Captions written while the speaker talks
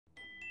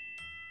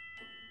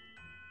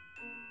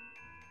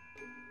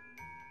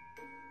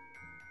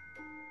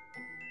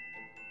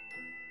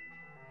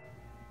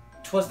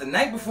'Twas the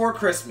night before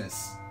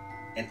Christmas,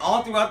 and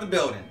all throughout the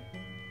building,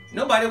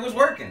 nobody was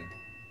working,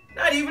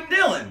 not even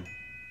Dylan.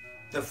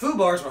 The food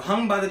bars were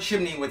hung by the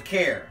chimney with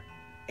care,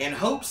 in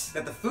hopes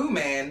that the food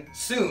man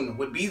soon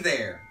would be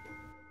there.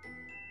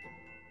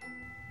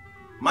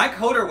 Mike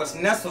Holder was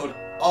nestled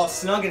all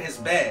snug in his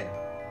bed,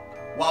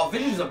 while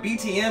visions of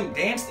BTM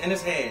danced in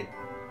his head.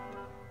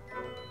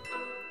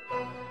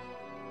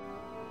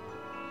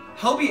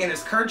 Hobie in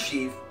his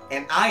kerchief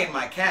and I in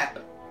my cap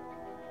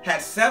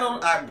had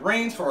settled our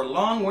brains for a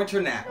long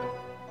winter nap.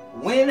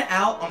 When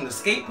out on the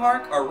skate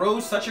park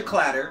arose such a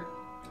clatter,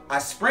 I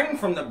sprang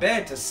from the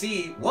bed to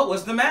see what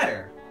was the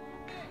matter.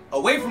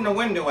 Away from the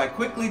window I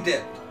quickly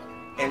dipped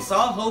and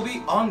saw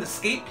Hobie on the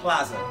skate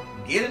plaza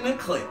getting a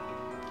clip.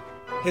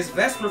 His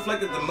vest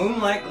reflected the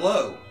moonlight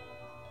glow.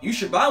 You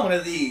should buy one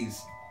of these.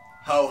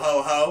 Ho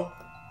ho ho.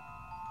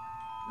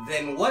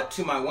 Then what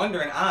to my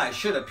wondering eyes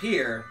should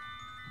appear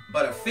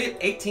but a fit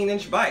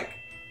 18-inch bike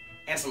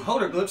and some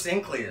Holder glips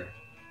in clear.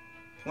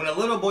 When a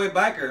little boy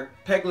biker,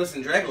 pegless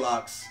and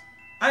dreadlocks,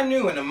 I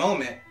knew in a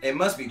moment it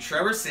must be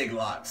Trevor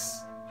Siglocks.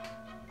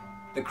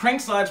 The crank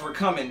slides were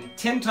coming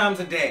 10 times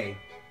a day.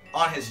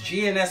 On his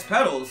GNS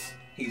pedals,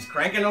 he's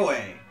cranking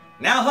away.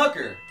 Now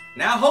Hucker,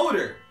 now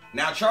Holder,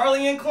 now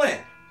Charlie and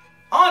Clint.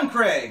 On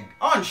Craig,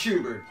 on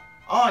Schubert,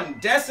 on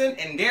Descent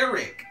and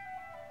Derrick.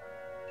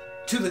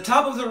 To the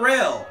top of the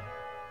rail,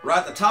 right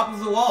at the top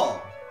of the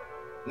wall.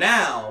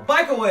 Now,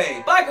 bike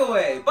away, bike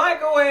away,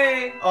 bike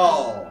away,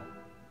 all.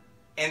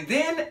 And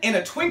then, in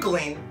a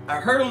twinkling, I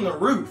heard on the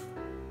roof,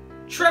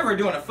 Trevor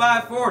doing a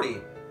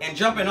 540 and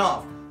jumping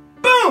off.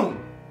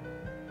 Boom!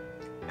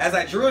 As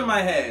I drew in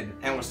my head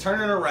and was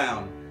turning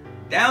around,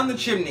 down the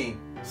chimney,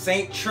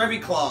 St.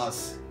 Kareem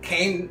Klaus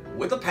came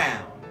with a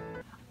pound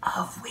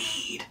of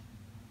weed.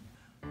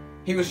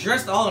 He was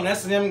dressed all in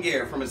S&M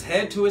gear from his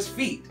head to his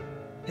feet.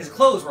 His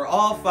clothes were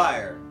all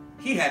fire.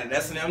 He had an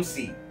S&M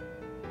seat.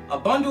 A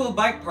bundle of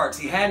bike parts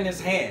he had in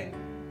his hand.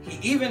 He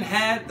even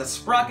had the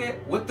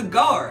sprocket with the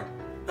guard.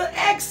 The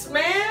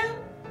X-Man!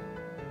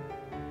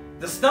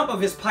 The stump of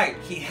his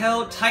pipe he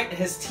held tight in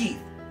his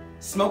teeth,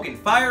 smoking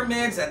fire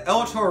mids at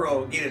El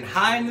Toro, getting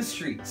high in the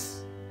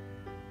streets.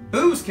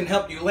 Booze can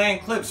help you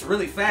land clips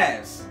really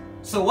fast,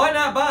 so why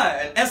not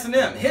buy an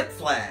S&M hip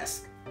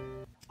flask?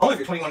 Only if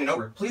you're 21 and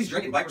over, please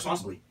drink and bike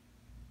responsibly.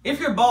 If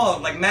you're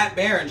bald like Matt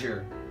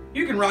Behringer,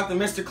 you can rock the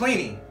Mr.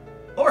 Cleanie,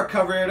 or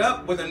cover it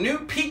up with a new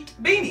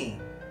peaked beanie.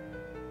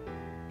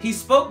 He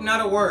spoke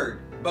not a word,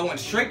 but went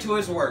straight to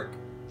his work,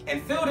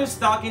 and filled his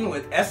stocking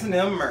with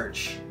S&M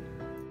merch.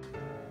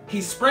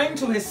 He sprang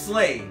to his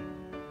sleigh.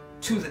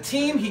 To the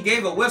team he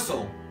gave a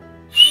whistle.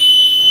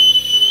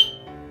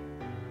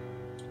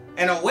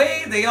 And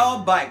away they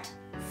all biked,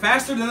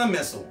 faster than a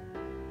missile.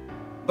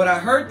 But I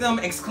heard them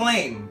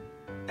exclaim,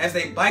 as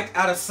they biked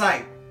out of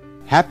sight,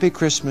 Happy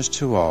Christmas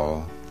to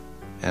all,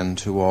 and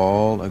to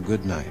all a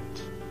good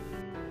night.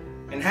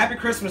 And Happy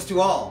Christmas to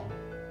all,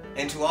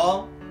 and to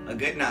all a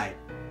good night.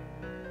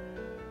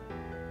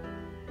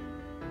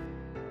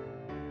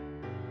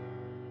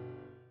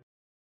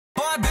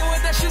 Boy, I been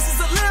with that shit since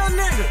a little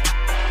nigga.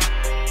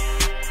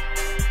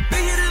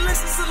 Been here to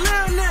listen to a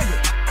little nigga.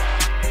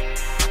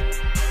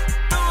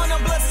 Throwing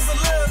them blessings a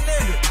little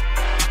nigga.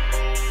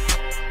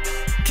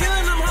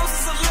 Killing them hoes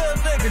is a little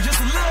nigga. Just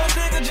a little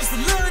nigga, just a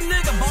little